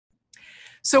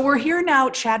So we're here now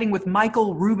chatting with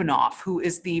Michael Rubinoff, who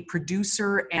is the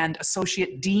producer and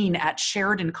associate dean at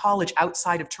Sheridan College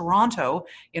outside of Toronto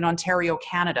in Ontario,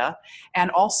 Canada,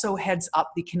 and also heads up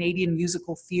the Canadian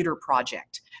Musical Theatre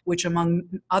Project, which among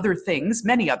other things,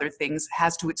 many other things,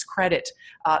 has to its credit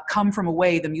Come From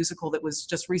Away, the musical that was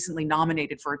just recently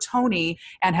nominated for a Tony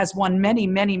and has won many,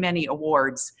 many, many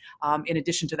awards in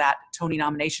addition to that Tony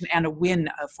nomination and a win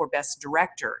for Best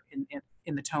Director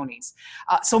in the Tonys.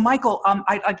 So Michael,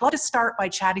 I'd love to start by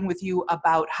chatting with you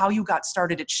about how you got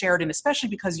started at Sheridan, especially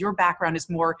because your background is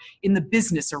more in the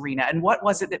business arena. And what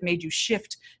was it that made you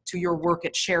shift to your work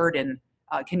at Sheridan?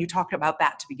 Can you talk about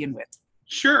that to begin with?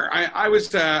 Sure. I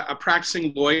was a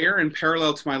practicing lawyer, and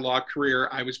parallel to my law career,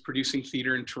 I was producing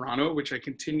theater in Toronto, which I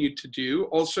continued to do,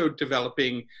 also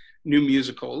developing new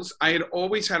musicals. I had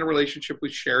always had a relationship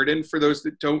with Sheridan. For those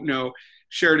that don't know,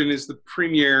 Sheridan is the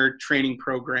premier training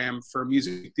program for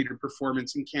music theater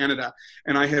performance in Canada.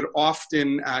 And I had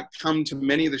often come to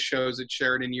many of the shows at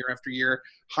Sheridan year after year,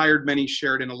 hired many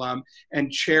Sheridan alum,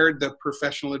 and chaired the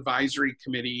professional advisory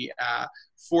committee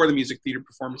for the music theater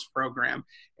performance program.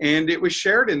 And it was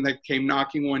Sheridan that came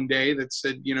knocking one day that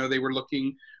said, you know, they were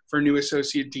looking for a new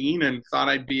associate dean and thought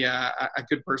I'd be a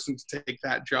good person to take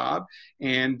that job.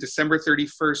 And December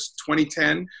 31st,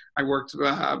 2010, I worked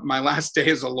my last day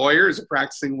as a lawyer, as a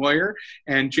practicing lawyer,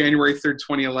 and January 3rd,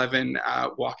 2011,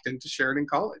 walked into Sheridan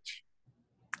College.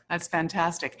 That's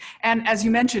fantastic. And as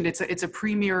you mentioned, it's a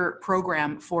premier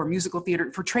program for musical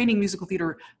theater, for training musical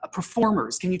theater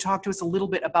performers. Can you talk to us a little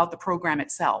bit about the program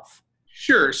itself?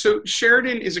 Sure. So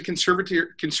Sheridan is a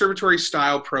conservatory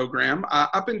style program.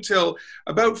 Up until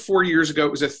about 4 years ago,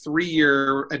 it was a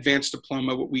 3-year advanced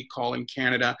diploma, what we call in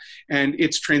Canada. And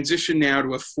it's transitioned now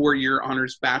to a 4-year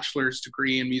honors bachelor's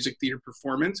degree in music theater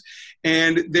performance.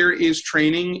 And there is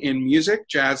training in music,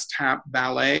 jazz, tap,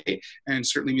 ballet, and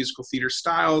certainly musical theater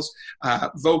styles,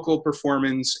 vocal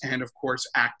performance, and of course,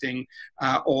 acting,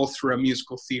 all through a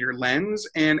musical theater lens.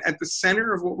 And at the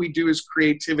center of what we do is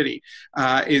creativity,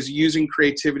 is using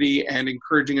creativity and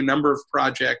encouraging a number of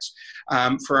projects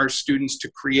for our students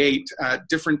to create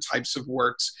different types of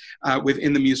works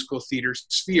within the musical theater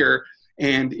sphere.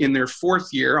 And in their 4th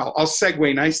year, I'll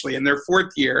segue nicely, in their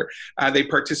 4th year, they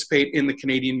participate in the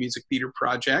Canadian Music Theatre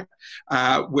Project,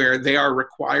 where they are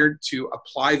required to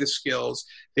apply the skills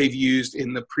they've used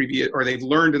in the previous, or they've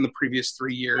learned in the previous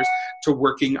 3 years to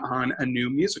working on a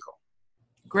new musical.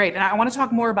 Great. And I want to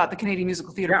talk more about the Canadian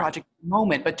Musical Theatre Project in a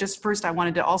moment, but just first I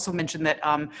wanted to also mention that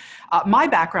my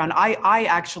background, I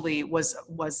actually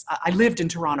I lived in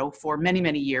Toronto for many,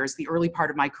 many years, the early part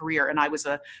of my career, and I was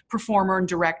a performer and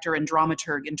director and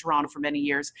dramaturg in Toronto for many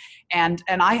years. And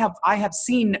I have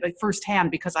seen firsthand,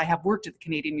 because I have worked at the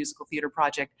Canadian Musical Theatre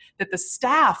Project, that the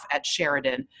staff at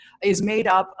Sheridan is made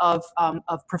up of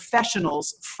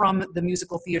professionals from the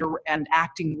musical theatre and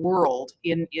acting world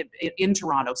in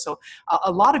Toronto. So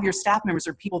a lot of your staff members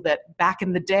are people that back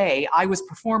in the day I was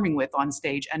performing with on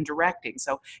stage and directing.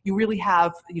 So you really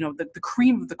have, you know, the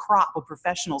cream of the crop of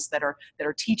professionals that are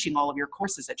teaching all of your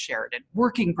courses at Sheridan,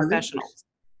 working professionals.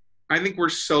 I think we're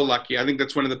so lucky. I think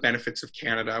that's one of the benefits of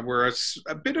Canada. We're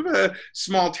a bit of a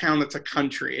small town that's a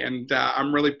country, and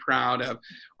I'm really proud of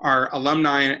our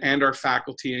alumni and our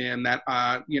faculty, and that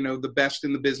you know, the best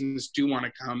in the business do want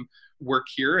to come work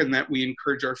here, and that we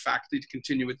encourage our faculty to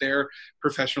continue with their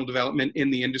professional development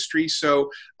in the industry. So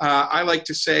I like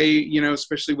to say, you know,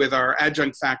 especially with our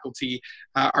adjunct faculty,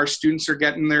 our students are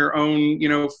getting their own, you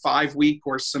know, 5-week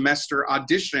or semester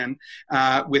audition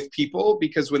with people,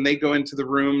 because when they go into the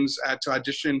rooms to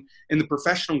audition in the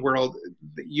professional world,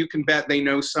 you can bet they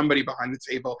know somebody behind the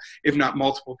table, if not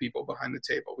multiple people behind the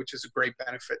table, which is a great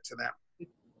benefit to them.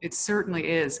 It certainly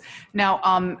is. Now,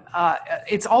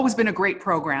 it's always been a great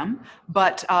program,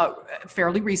 but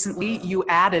fairly recently you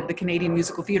added the Canadian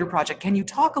Musical Theatre Project. Can you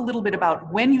talk a little bit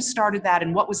about when you started that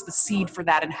and what was the seed for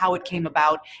that and how it came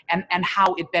about and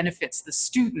how it benefits the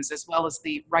students as well as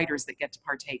the writers that get to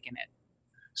partake in it?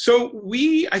 So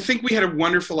I think we had a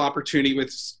wonderful opportunity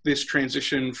with this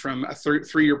transition from a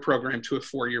 3-year program to a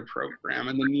 4-year program,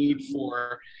 and the need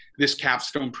for this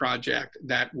capstone project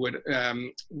that would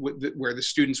where the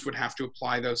students would have to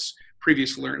apply those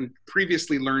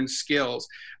previously learned skills.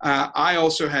 I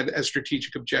also had a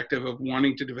strategic objective of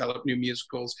wanting to develop new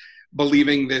musicals,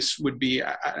 believing this would be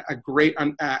a great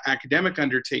academic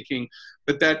undertaking,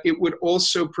 but that it would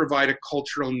also provide a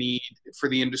cultural need for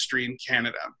the industry in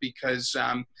Canada, because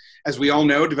as we all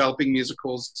know, developing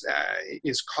musicals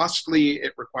is costly,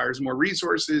 it requires more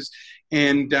resources,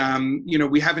 and you know,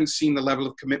 we haven't seen the level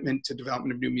of commitment to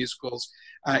development of new musicals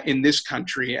in this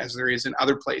country as there is in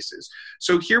other places.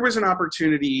 So here was an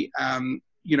opportunity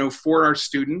for our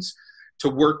students to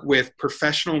work with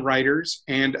professional writers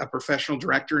and a professional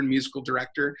director and musical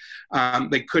director.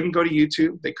 They couldn't go to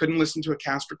YouTube. They couldn't listen to a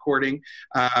cast recording.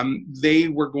 They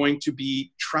were going to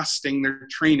be trusting their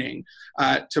training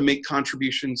to make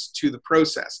contributions to the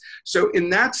process. So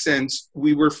in that sense,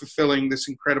 we were fulfilling this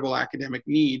incredible academic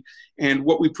need. And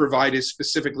what we provide is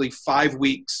specifically 5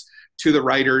 weeks to the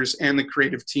writers and the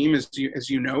creative team, as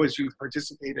you've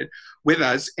participated with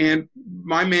us. And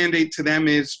my mandate to them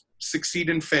is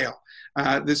succeed and fail.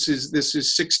 This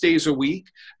is 6 days a week,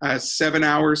 7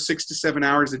 hours, 6 to 7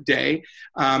 hours a day.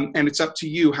 And it's up to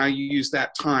you how you use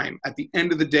that time. At the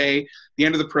end of the day, the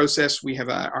end of the process, we have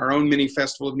our own mini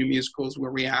festival of new musicals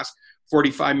where we ask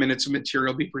 45 minutes of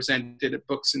material be presented at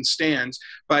books and stands.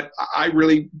 But I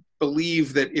really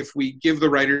believe that if we give the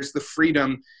writers the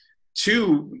freedom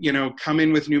to, come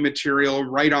in with new material,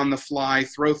 write on the fly,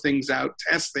 throw things out,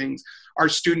 test things, our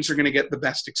students are going to get the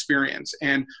best experience.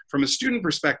 And from a student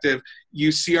perspective,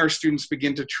 you see our students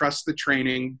begin to trust the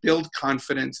training, build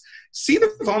confidence, see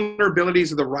the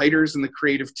vulnerabilities of the writers and the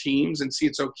creative teams, and see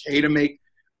it's okay to make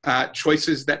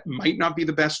choices that might not be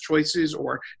the best choices,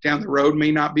 or down the road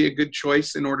may not be a good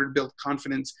choice, in order to build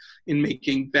confidence in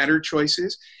making better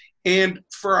choices. And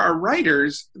for our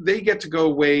writers, they get to go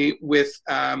away with,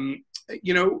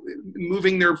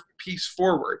 moving their piece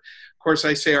forward. Of course,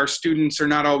 I say our students are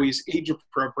not always age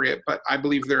appropriate, but I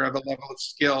believe they're of a level of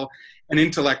skill and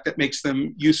intellect that makes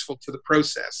them useful to the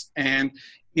process. And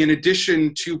in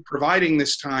addition to providing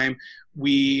this time,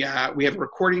 we have a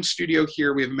recording studio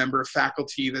here. We have a member of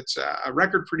faculty that's a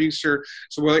record producer.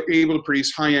 So we're able to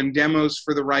produce high-end demos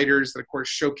for the writers that, of course,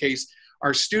 showcase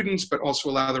our students, but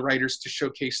also allow the writers to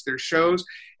showcase their shows.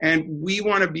 And we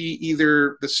want to be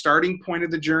either the starting point of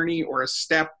the journey or a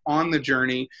step on the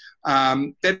journey.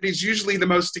 That is usually the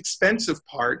most expensive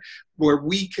part, where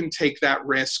we can take that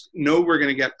risk, know we're going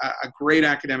to get a great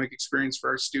academic experience for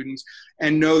our students,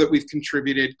 and know that we've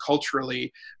contributed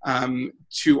culturally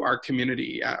to our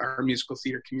community, our musical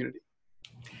theater community.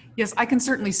 Yes, I can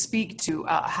certainly speak to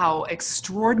how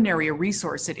extraordinary a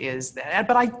resource it is.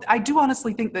 But I do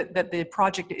honestly think that the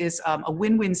project is a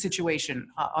win-win situation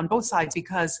on both sides,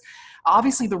 because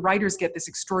obviously the writers get this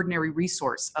extraordinary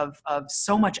resource of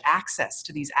so much access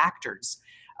to these actors.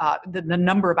 The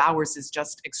number of hours is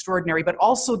just extraordinary, but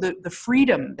also the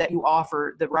freedom that you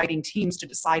offer the writing teams to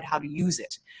decide how to use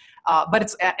it.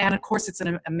 And of course, it's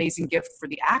an amazing gift for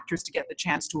the actors to get the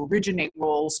chance to originate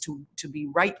roles, to be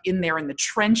right in there in the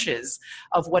trenches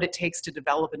of what it takes to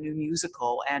develop a new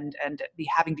musical, and be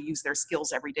having to use their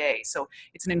skills every day. So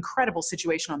it's an incredible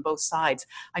situation on both sides.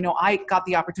 I know I got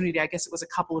the opportunity, I guess it was a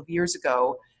couple of years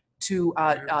ago, to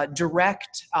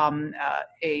direct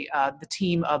the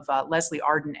team of Leslie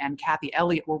Arden and Kathy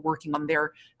Elliott were working on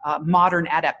their modern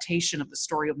adaptation of the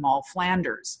story of Moll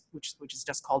Flanders, which is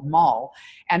just called Moll.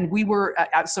 And we were,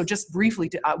 so just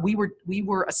briefly, we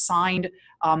were assigned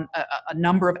a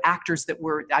number of actors that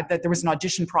there was an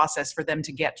audition process for them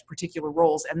to get particular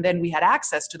roles. And then we had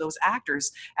access to those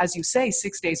actors, as you say,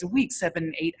 6 days a week,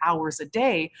 7-8 hours a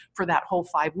day for that whole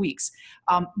 5 weeks.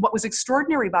 What was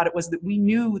extraordinary about it was that we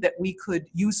knew that we could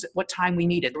use what time we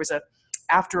needed. There was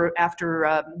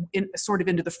sort of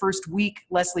into the first week,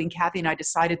 Leslie and Kathy and I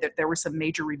decided that there were some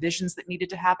major revisions that needed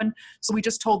to happen. So we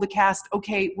just told the cast,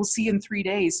 okay, we'll see you in 3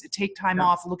 days. Take time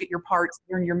off, look at your parts,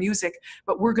 learn your music,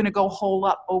 but we're going to go hole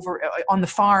up over on the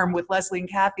farm with Leslie and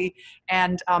Kathy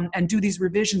and do these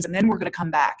revisions, and then we're going to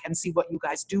come back and see what you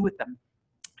guys do with them.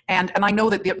 And I know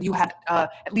that you had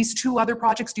at least 2 other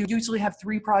projects. Do you usually have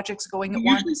 3 projects going at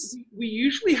once? We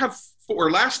usually have 4.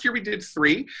 Last year we did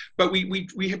 3, but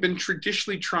we have been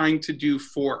traditionally trying to do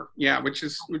 4. Yeah, which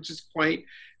is quite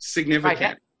significant.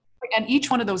 Right. And each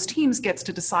one of those teams gets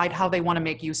to decide how they want to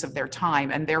make use of their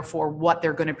time, and therefore what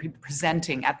they're going to be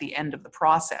presenting at the end of the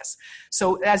process.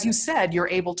 So as you said, you're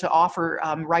able to offer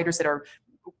writers that are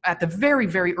at the very,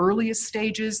 very earliest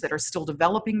stages, that are still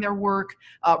developing their work,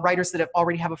 writers that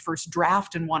already have a first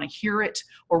draft and want to hear it,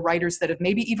 or writers that have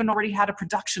maybe even already had a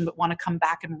production but want to come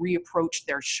back and reapproach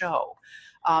their show.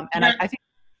 I think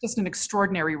it's just an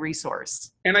extraordinary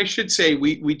resource. And I should say,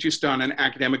 we just, on an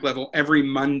academic level, every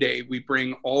Monday we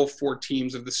bring all 4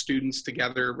 teams of the students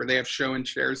together where they have show and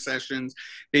share sessions.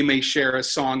 They may share a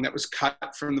song that was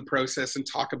cut from the process and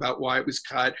talk about why it was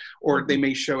cut, or they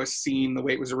may show a scene the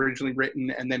way it was originally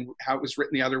written and then how it was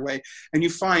written the other way. And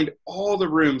you find all the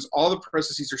rooms, all the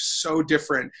processes are so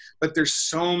different, but there's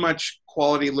so much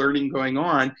quality learning going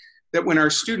on that when our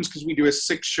students, because we do a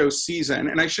 6-show season,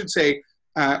 and I should say,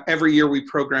 every year we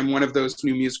program one of those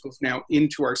new musicals now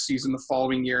into our season the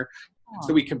following year.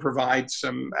 so we can provide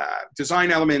some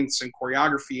design elements and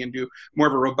choreography and do more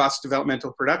of a robust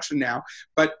developmental production now.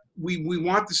 But we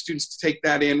want the students to take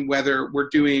that in, whether we're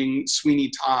doing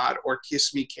Sweeney Todd or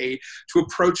Kiss Me Kate, to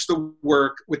approach the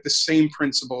work with the same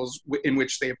principles in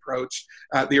which they approached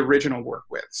the original work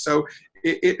with. So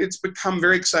it's become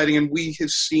very exciting, and we have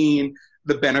seen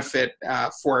the benefit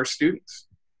for our students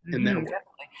in their work. Definitely.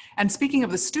 And speaking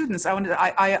of the students,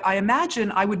 I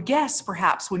imagine, I would guess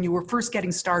perhaps when you were first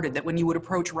getting started, that when you would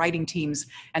approach writing teams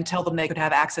and tell them they could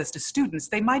have access to students,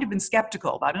 they might have been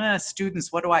skeptical about, students,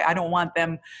 I don't want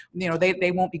them,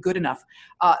 they won't be good enough.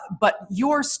 But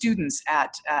your students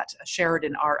at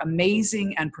Sheridan are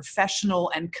amazing and professional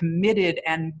and committed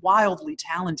and wildly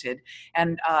talented.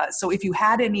 And so if you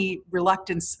had any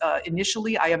reluctance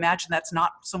initially, I imagine that's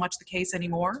not so much the case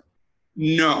anymore.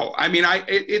 No, I mean,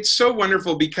 it's so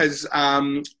wonderful because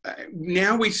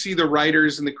now we see the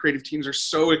writers and the creative teams are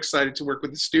so excited to work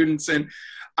with the students. And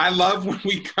I love when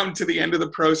we come to the end of the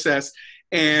process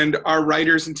and our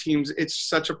writers and teams, it's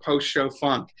such a post-show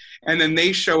funk. And then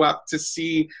they show up to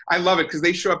see, I love it because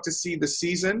they show up to see the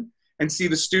season and see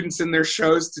the students in their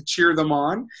shows to cheer them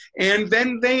on. And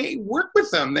then they work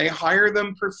with them. They hire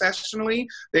them professionally.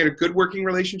 They had a good working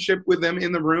relationship with them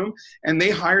in the room, and they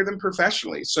hire them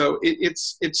professionally. So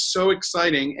it's so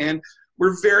exciting. And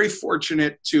we're very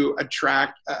fortunate to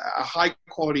attract a high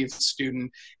quality of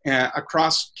student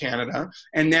across Canada,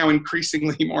 and now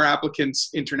increasingly more applicants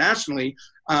internationally.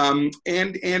 And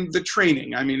the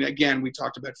training. I mean, again, we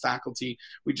talked about faculty.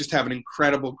 We just have an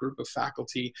incredible group of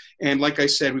faculty. And like I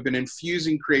said, we've been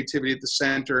infusing creativity at the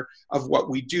center of what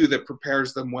we do that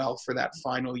prepares them well for that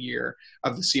final year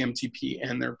of the CMTP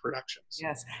and their productions.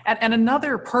 Yes. And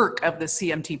another perk of the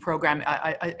CMT program,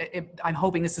 I'm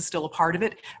hoping this is still a part of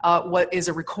it, what is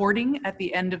a recording at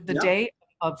the end of the day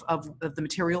of the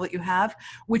material that you have,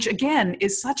 which again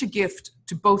is such a gift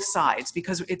to both sides,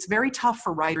 because it's very tough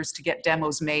for writers to get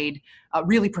demos made,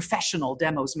 really professional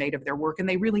demos made of their work, and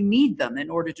they really need them in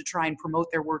order to try and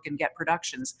promote their work and get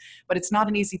productions. But it's not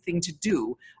an easy thing to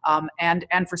do. And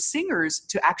for singers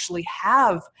to actually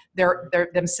have their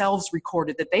themselves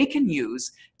recorded that they can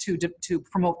use to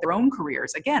promote their own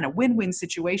careers. Again, a win-win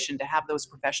situation to have those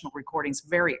professional recordings.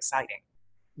 Very exciting.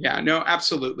 Yeah, no,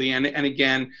 absolutely. And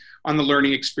again, on the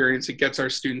learning experience, it gets our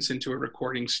students into a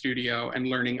recording studio and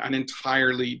learning an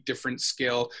entirely different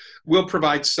skill. We'll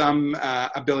provide some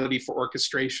ability for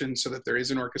orchestration so that there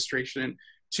is an orchestration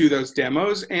to those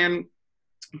demos. And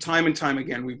time and time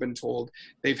again, we've been told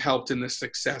they've helped in the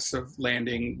success of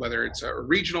landing, whether it's a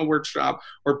regional workshop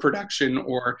or production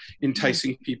or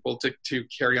enticing people to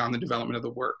carry on the development of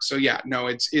the work. So yeah, no,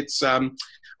 it's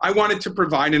I wanted to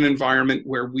provide an environment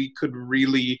where we could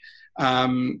really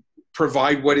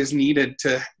provide what is needed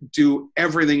to do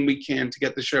everything we can to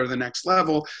get the show to the next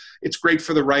level. It's great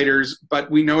for the writers,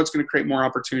 but we know it's going to create more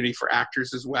opportunity for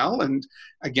actors as well. And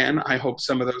again, I hope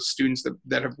some of those students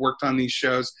that have worked on these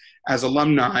shows as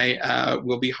alumni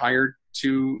will be hired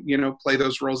to, play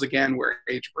those roles again where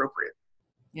age appropriate.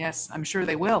 Yes, I'm sure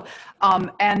they will.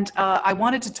 And I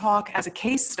wanted to talk as a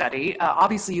case study.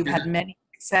 Obviously, you've had many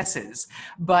successes,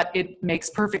 but it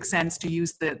makes perfect sense to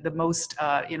use the most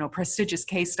prestigious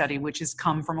case study, which has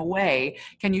Come From Away.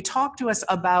 Can you talk to us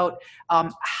about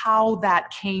how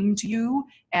that came to you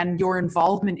and your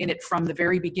involvement in it from the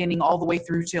very beginning all the way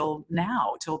through till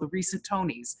now, till the recent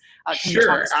Tonys?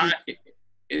 Sure.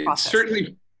 It's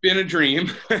certainly been a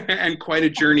dream and quite a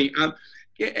journey.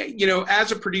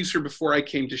 As a producer before I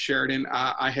came to Sheridan,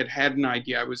 I had an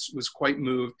idea. I was quite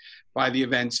moved by the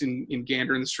events in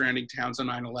Gander and the surrounding towns on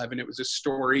 9/11. It was a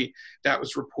story that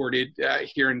was reported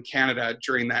here in Canada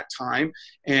during that time.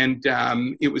 And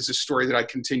it was a story that I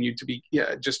continued to be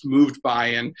just moved by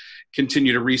and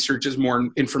continue to research as more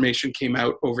information came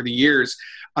out over the years.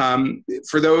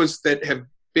 For those that have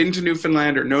been to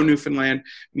Newfoundland or know Newfoundland,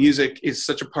 music is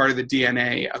such a part of the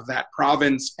DNA of that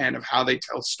province and of how they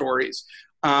tell stories.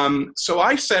 So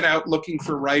I set out looking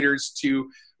for writers to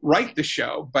write the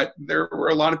show, but there were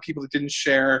a lot of people that didn't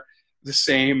share the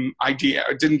same idea,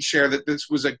 or didn't share that this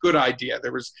was a good idea.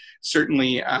 There was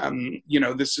certainly,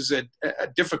 this is a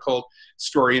difficult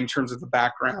story in terms of the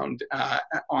background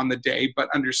on the day, but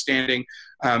understanding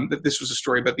that this was a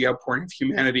story about the outpouring of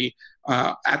humanity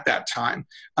at that time.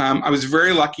 I was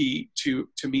very lucky to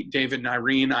meet David and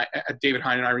Irene, David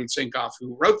Hine and Irene St. Goff,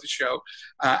 who wrote the show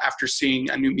after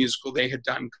seeing a new musical they had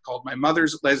done called My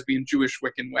Mother's Lesbian Jewish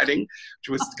Wiccan Wedding, which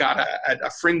was got a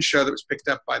fringe show that was picked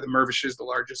up by the Mervishes, the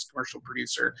largest commercial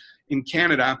producer in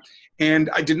Canada. And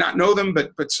I did not know them,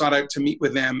 but sought out to meet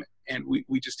with them. And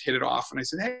we just hit it off. And I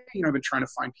said, hey, I've been trying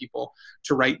to find people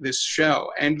to write this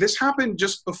show. And this happened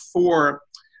just before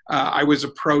I was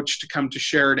approached to come to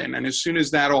Sheridan. And as soon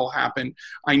as that all happened,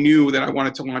 I knew that I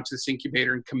wanted to launch this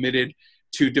incubator and committed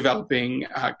to developing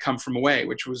Come From Away,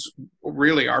 which was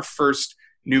really our first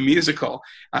new musical.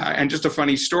 And just a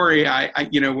funny story,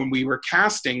 when we were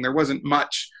casting, there wasn't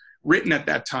much written at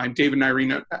that time. David and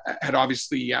Irene had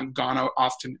obviously gone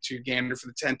off to Gander for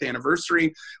the 10th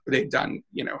anniversary, where they'd done,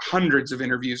 hundreds of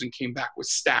interviews and came back with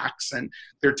stacks. And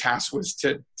their task was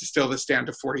to distill this down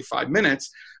to 45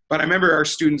 minutes. But I remember our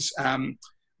students,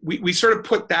 we sort of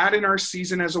put that in our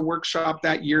season as a workshop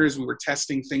that year as we were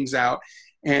testing things out.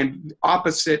 And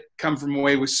opposite Come From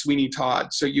Away was Sweeney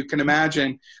Todd. So you can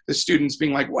imagine the students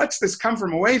being like, what's this Come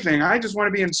From Away thing? I just want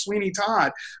to be in Sweeney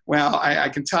Todd. Well, I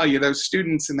can tell you those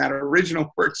students in that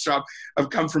original workshop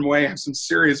of Come From Away have some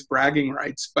serious bragging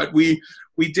rights. But we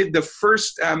did the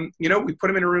first, we put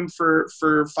them in a room for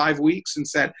 5 weeks and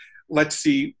said, let's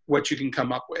see what you can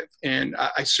come up with. And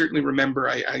I certainly remember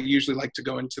I usually like to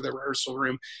go into the rehearsal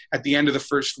room at the end of the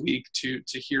first week to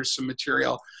hear some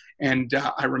material. And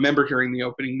I remember hearing the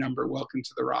opening number, Welcome to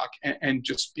the Rock, and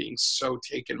just being so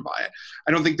taken by it.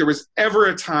 I don't think there was ever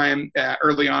a time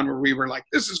early on where we were like,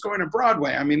 this is going to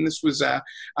Broadway. I mean, this was a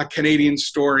Canadian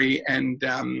story and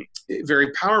a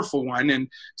very powerful one. And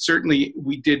certainly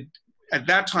at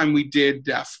that time, we did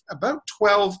about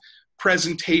 12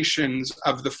 presentations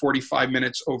of the 45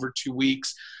 minutes over 2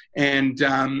 weeks. And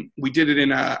we did it in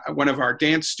one of our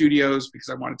dance studios because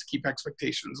I wanted to keep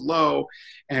expectations low.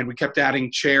 And we kept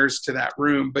adding chairs to that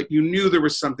room, but you knew there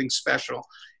was something special.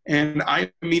 And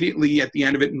I immediately at the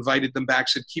end of it invited them back,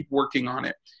 said, keep working on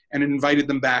it. And invited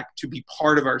them back to be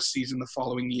part of our season the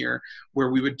following year, where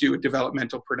we would do a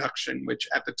developmental production, which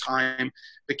at the time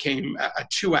became a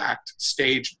 2-act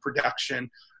staged production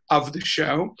of the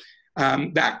show.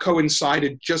 That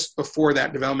coincided just before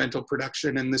that developmental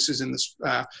production, and this is in this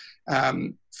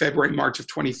February, March of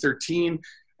 2013.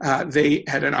 They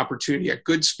had an opportunity at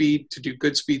Goodspeed to do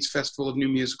Goodspeed's Festival of New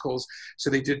Musicals. So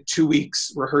they did 2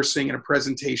 weeks rehearsing and a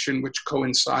presentation, which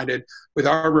coincided with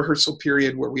our rehearsal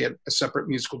period where we had a separate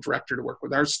musical director to work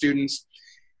with our students.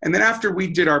 And then after we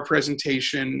did our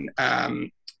presentation,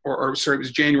 it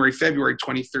was January, February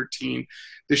 2013,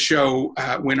 the show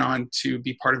went on to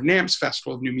be part of NAMP's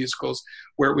Festival of New Musicals,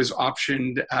 where it was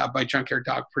optioned by Junkyard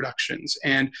Dog Productions.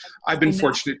 And I've been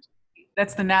fortunate.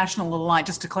 That's the National Alliance,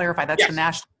 just to clarify, that's the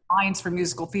National Alliance for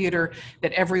Musical Theater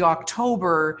that every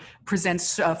October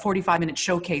presents 45-minute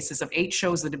showcases of 8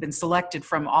 shows that have been selected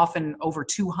from often over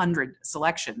 200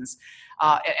 selections,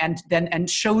 and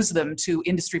shows them to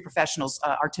industry professionals,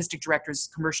 artistic directors,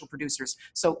 commercial producers.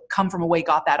 So Come From Away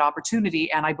got that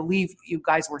opportunity, and I believe you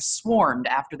guys were swarmed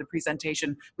after the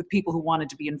presentation with people who wanted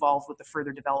to be involved with the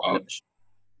further development of the show.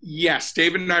 Yes,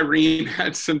 David and Irene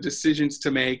had some decisions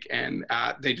to make, and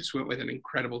they just went with an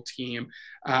incredible team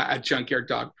at Junkyard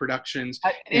Dog Productions.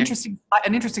 An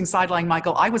interesting sideline,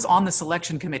 Michael. I was on the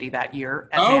selection committee that year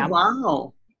at NAMP. Oh,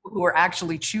 wow. Who were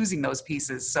actually choosing those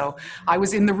pieces. So I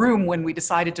was in the room when we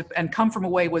decided to, and Come From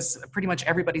Away was pretty much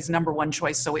everybody's number one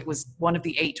choice. So it was one of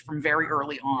the 8 from very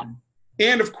early on.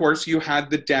 And of course, you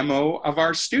had the demo of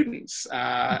our students.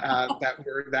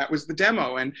 That was the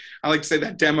demo, and I like to say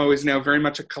that demo is now very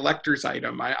much a collector's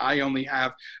item. I only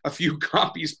have a few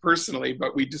copies personally,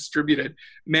 but we distributed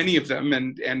many of them,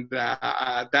 and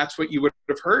that's what you would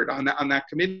have heard on that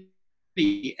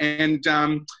committee. And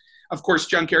of course,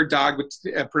 Junkyard Dog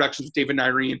with Productions with David and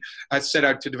Irene set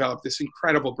out to develop this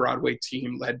incredible Broadway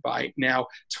team led by now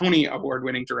Tony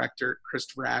Award-winning director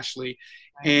Christopher Ashley.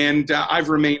 And I've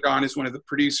remained on as one of the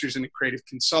producers and a creative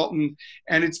consultant.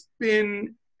 And it's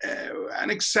been an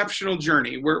exceptional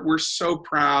journey. We're so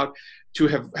proud to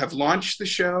have launched the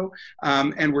show,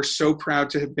 and we're so proud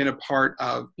to have been a part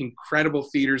of incredible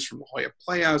theaters from La Jolla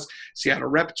Playhouse, Seattle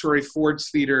Repertory, Ford's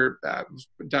Theater,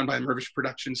 done by Mirvish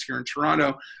Productions here in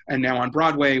Toronto, and now on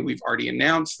Broadway. We've already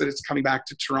announced that it's coming back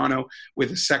to Toronto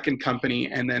with a second company,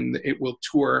 and then it will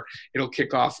tour. It'll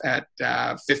kick off at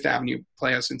Fifth Avenue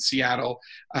Playhouse in Seattle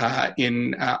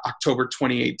in October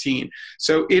 2018.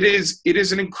 So it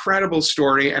is an incredible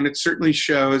story, and it certainly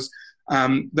shows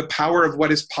the power of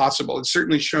what is possible. It's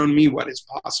certainly shown me what is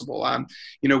possible.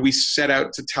 We set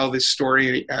out to tell this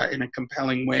story in a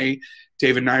compelling way.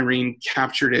 David and Irene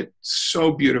captured it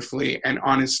so beautifully and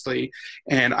honestly,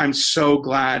 and I'm so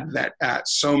glad that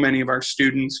so many of our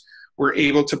students were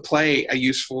able to play a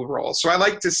useful role. So I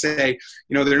like to say,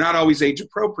 they're not always age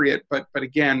appropriate, but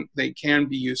again, they can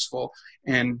be useful.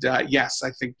 And yes,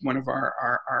 I think one of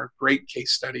our great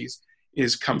case studies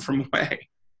is Come From Away.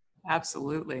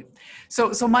 Absolutely.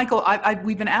 So Michael,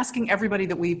 we've been asking everybody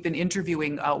that we've been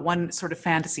interviewing one sort of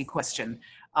fantasy question.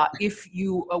 if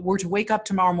you were to wake up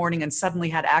tomorrow morning and suddenly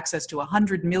had access to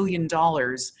 $100 million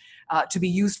to be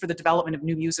used for the development of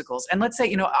new musicals. And let's say,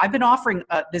 you know, I've been offering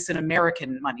this in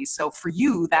American money. So for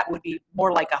you, that would be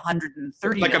more like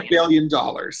 130 like million. $1 billion.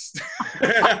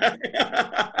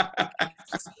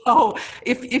 So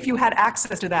if you had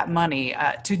access to that money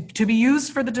to be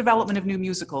used for the development of new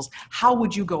musicals, how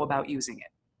would you go about using it?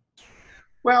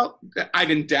 Well, I'd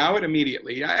endow it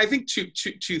immediately. I think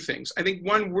two things. I think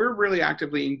one, we're really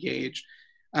actively engaged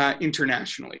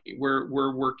internationally.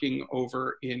 We're working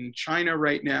over in China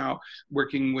right now,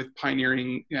 working with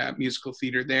pioneering musical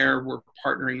theater there. We're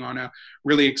partnering on a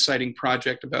really exciting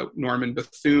project about Norman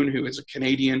Bethune, who is a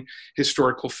Canadian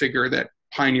historical figure that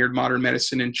pioneered modern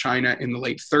medicine in China in the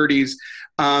late 30s.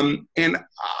 And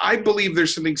I believe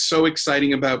there's something so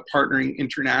exciting about partnering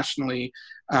internationally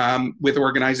with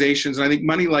organizations. And I think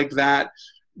money like that,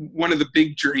 one of the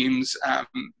big dreams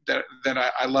that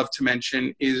I love to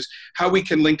mention is how we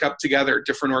can link up together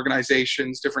different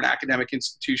organizations, different academic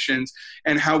institutions,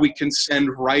 and how we can send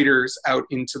writers out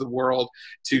into the world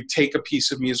to take a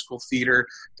piece of musical theater,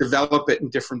 develop it in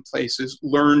different places,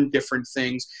 learn different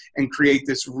things, and create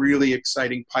this really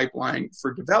exciting pipeline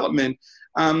for development.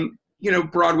 You know,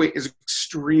 Broadway is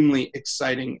extremely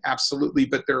exciting, absolutely,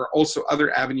 but there are also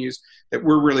other avenues that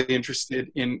we're really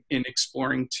interested in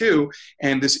exploring too.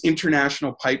 And this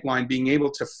international pipeline, being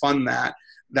able to fund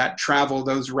that travel,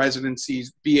 those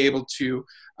residencies, be able to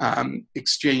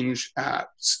exchange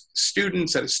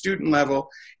students at a student level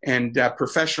and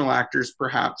professional actors,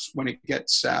 perhaps when it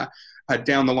gets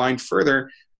down the line further.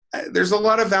 There's a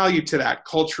lot of value to that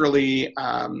culturally,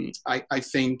 I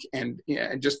think, and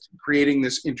just creating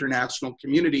this international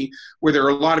community where there are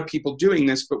a lot of people doing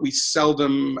this, but we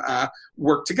seldom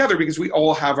work together because we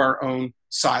all have our own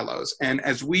silos. And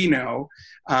as we know,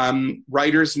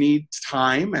 writers need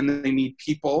time and they need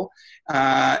people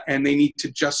and they need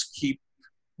to just keep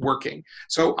working.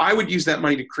 So I would use that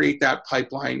money to create that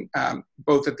pipeline,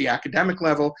 both at the academic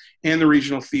level and the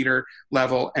regional theater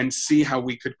level, and see how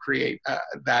we could create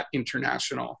that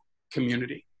international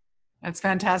community. That's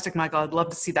fantastic, Michael. I'd love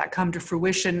to see that come to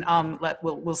fruition.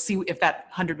 We'll see if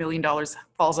that $100 million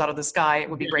falls out of the sky. It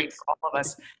would be great for all of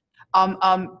us.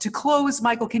 To close,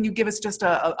 Michael, can you give us just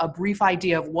a brief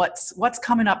idea of what's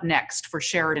coming up next for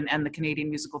Sheridan and the Canadian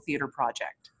Musical Theatre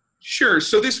Project? Sure.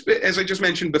 So this, as I just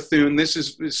mentioned, Bethune, this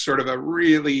is sort of a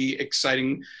really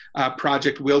exciting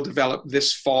project we'll develop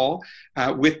this fall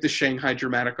with the Shanghai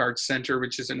Dramatic Arts Center,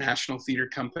 which is a national theater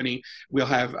company. We'll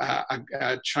have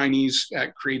a Chinese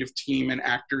creative team and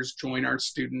actors join our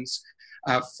students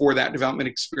for that development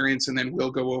experience, and then we'll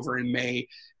go over in May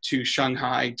to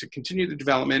Shanghai to continue the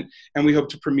development, and we hope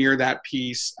to premiere that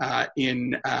piece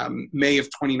in May of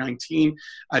 2019.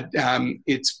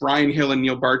 It's Brian Hill and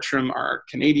Neil Bartram, our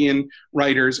Canadian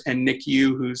writers, and Nick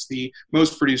Yu, who's the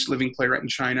most produced living playwright in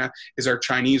China, is our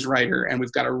Chinese writer, and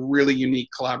we've got a really unique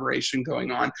collaboration going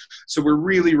on. So we're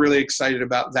really, really excited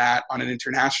about that on an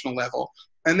international level.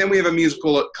 And then we have a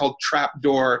musical called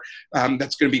Trapdoor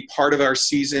that's going to be part of our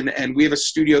season. And we have a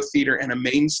studio theater and a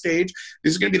main stage.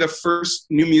 This is going to be the first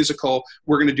new musical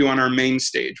we're going to do on our main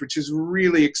stage, which is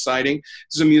really exciting.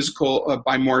 This is a musical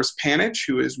by Morris Panich,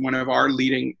 who is one of our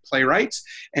leading playwrights,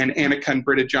 and Annika and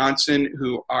Britta Johnson,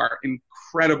 who are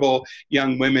incredible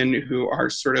young women who are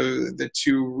sort of the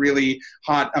two really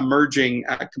hot emerging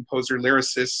composer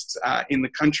lyricists in the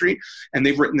country. And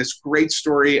they've written this great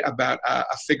story about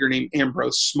a figure named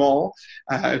Ambrose Small,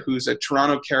 who's a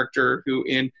Toronto character who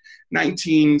in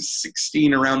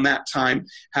 1916, around that time,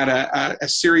 had a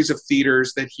series of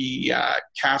theaters that he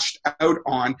cashed out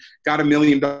on, got $1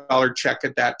 million check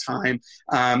at that time,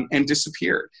 and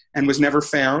disappeared and was never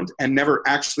found and never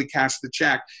actually cashed the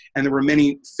check. And there were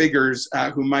many figures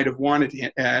who might have wanted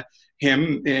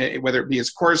him, whether it be his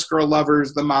chorus girl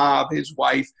lovers, the mob, his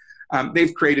wife.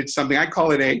 They've created something. I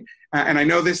call it and I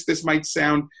know this might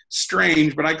sound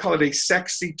strange, but I call it a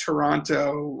sexy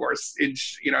Toronto, or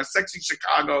sexy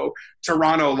Chicago,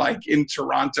 Toronto, like in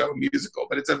Toronto musical.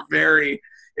 But it's a very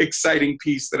exciting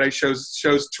piece that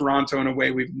shows Toronto in a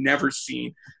way we've never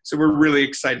seen. So we're really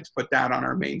excited to put that on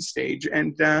our main stage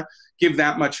and give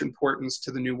that much importance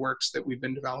to the new works that we've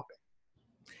been developing.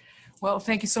 Well,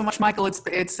 thank you so much, Michael. It's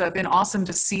been awesome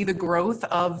to see the growth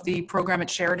of the program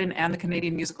at Sheridan and the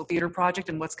Canadian Musical Theatre Project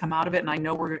and what's come out of it. And I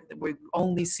know we've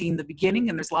only seen the beginning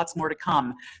and there's lots more to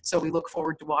come. So we look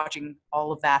forward to watching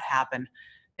all of that happen.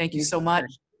 Thank you so much.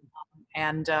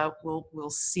 And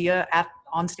we'll see you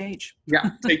on stage.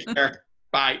 Yeah, take care.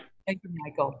 Bye. Thank you,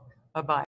 Michael. Bye-bye.